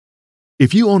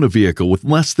If you own a vehicle with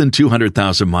less than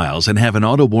 200,000 miles and have an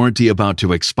auto warranty about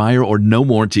to expire or no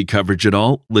warranty coverage at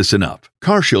all, listen up.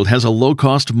 CarShield has a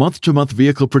low-cost month-to-month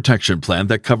vehicle protection plan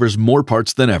that covers more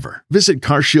parts than ever. Visit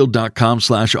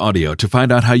carshield.com/audio to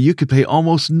find out how you could pay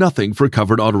almost nothing for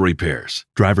covered auto repairs.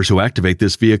 Drivers who activate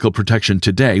this vehicle protection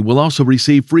today will also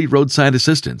receive free roadside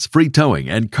assistance, free towing,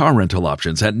 and car rental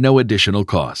options at no additional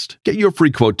cost. Get your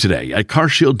free quote today at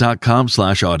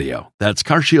carshield.com/audio. That's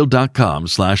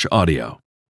carshield.com/audio.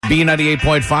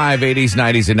 B98.5, 80s,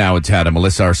 90s, and now it's Adam.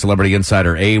 Melissa, our celebrity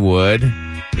insider, A. Wood,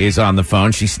 is on the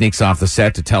phone. She sneaks off the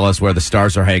set to tell us where the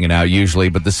stars are hanging out usually.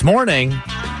 But this morning,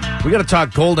 we got to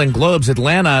talk Golden Globes.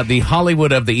 Atlanta, the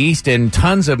Hollywood of the East, and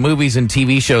tons of movies and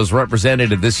TV shows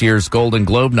represented at this year's Golden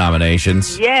Globe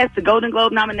nominations. Yes, the Golden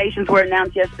Globe nominations were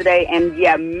announced yesterday, and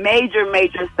major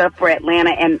stuff for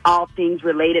Atlanta and all things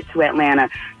related to Atlanta.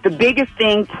 The biggest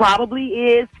thing probably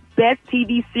is Best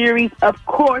TV Series. Of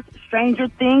course, Stranger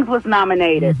Things was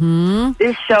nominated. Mm-hmm.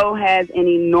 This show has an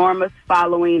enormous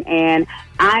following, and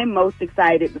I'm most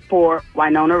excited for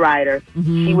Winona Ryder.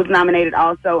 Mm-hmm. She was nominated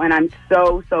also, and I'm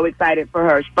so excited for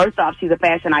her. First off, she's a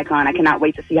fashion icon. I cannot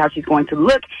wait to see how she's going to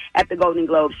look at the Golden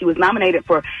Globes. She was nominated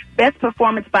for Best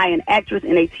Performance by an Actress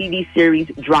in a TV Series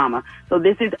Drama. So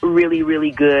this is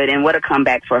really good, and what a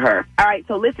comeback for her. All right,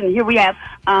 so listen, here we have,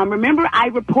 remember I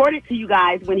reported to you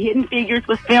guys when Hidden Figures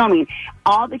was filming,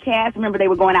 all the cast, remember they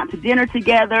were going out to dinner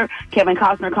together. Kevin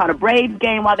Costner caught a Braves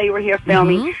game while they were here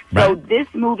filming. Mm-hmm. So this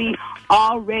movie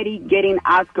already getting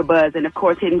Oscar buzz. And, of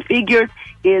course, Hidden Figures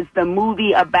is the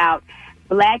movie about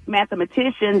Black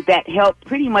mathematicians that helped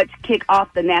pretty much kick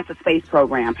off the NASA space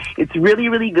program. It's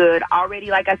really good. Already,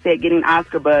 like I said, getting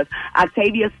Oscar buzz.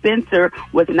 Octavia Spencer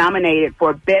was nominated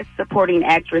for Best Supporting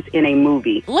Actress in a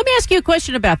Movie. Let me ask you a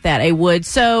question about that, A. Wood.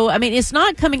 So, I mean, it's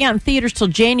not coming out in theaters till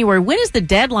January. When is the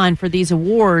deadline for these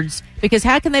awards? Because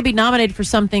how can they be nominated for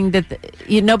something that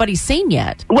nobody's seen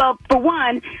yet? Well, for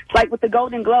one, like with the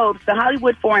Golden Globes, the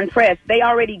Hollywood Foreign Press, they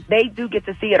do get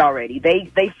to see it already. They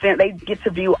get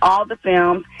to view all the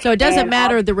films. So it doesn't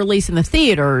matter the release in the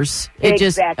theaters. It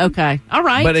exactly. Okay, all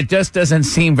right. But it just doesn't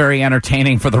seem very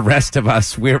entertaining for the rest of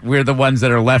us. We're the ones that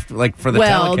are left, like, for the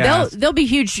telecast. There'll be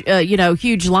huge,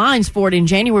 huge lines for it in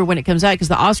January when it comes out because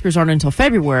the Oscars aren't until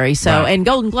February. So, right. And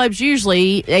Golden Globes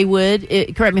usually,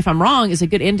 correct me if I'm wrong, is a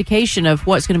good indication of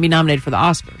what's going to be nominated for the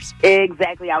Oscars.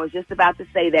 Exactly. I was just about to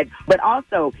say that. But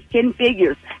also, Hidden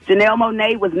Figures. Janelle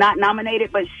Monáe was not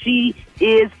nominated, but she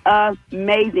is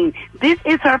amazing. This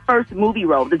is her first movie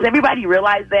role. Does everybody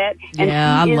realize that? And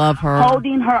yeah, she I love her.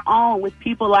 Holding her own with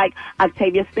people like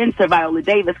Octavia Spencer, Viola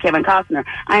Davis, Kevin Costner.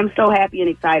 I am so happy and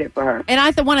excited for her. And I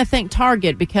want to thank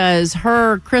Target because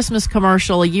her Christmas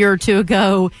commercial a year or two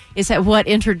ago is what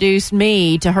introduced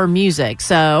me to her music.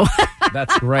 So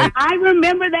that's great. I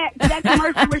remember that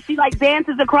commercial where she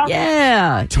dances across.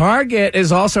 Yeah. Target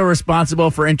is also responsible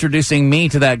for introducing me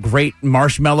to that great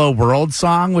Marshmallow World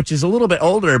song, which is a little bit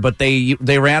older, but they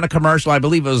ran a commercial, I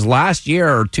believe it was last year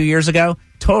or 2 years ago.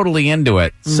 Totally into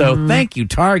it. So thank you,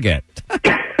 Target.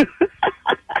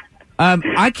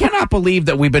 I cannot believe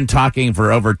that we've been talking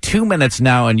for over 2 minutes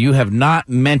now and you have not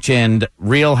mentioned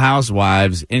Real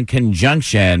Housewives in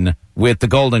conjunction with the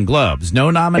Golden Globes. No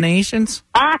nominations?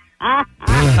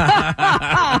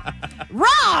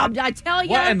 Robbed, I tell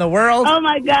you. What in the world? Oh,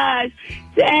 my gosh.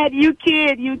 Dad, you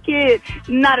kid.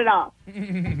 Not at all.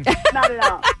 Not at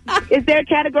all. Is there a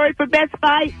category for best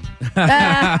fight?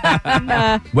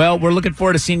 Well, we're looking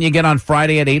forward to seeing you again on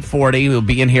Friday at 8:40. We'll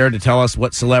be in here to tell us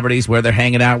what celebrities, where they're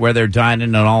hanging out, where they're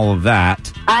dining, and all of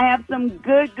that. I have some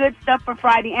good stuff for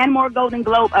Friday and more Golden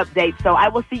Globe updates, so I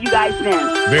will see you guys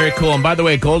then. Very cool. And by the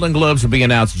way, Golden Globes will be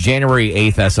announced January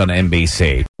 8th on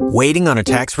NBC. Waiting on a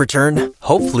tax return?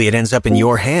 Hopefully it ends up in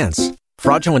your hands.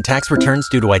 Fraudulent tax returns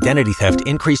due to identity theft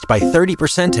increased by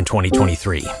 30% in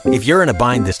 2023. If you're in a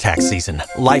bind this tax season,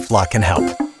 LifeLock can help.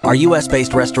 Our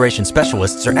U.S.-based restoration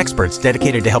specialists are experts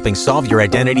dedicated to helping solve your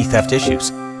identity theft issues.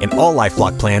 And all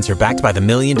LifeLock plans are backed by the $1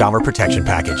 Million Protection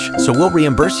Package. So we'll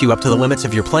reimburse you up to the limits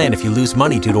of your plan if you lose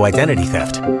money due to identity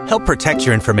theft. Help protect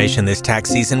your information this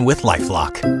tax season with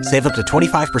LifeLock. Save up to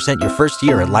 25% your first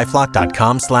year at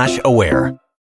LifeLock.com/aware.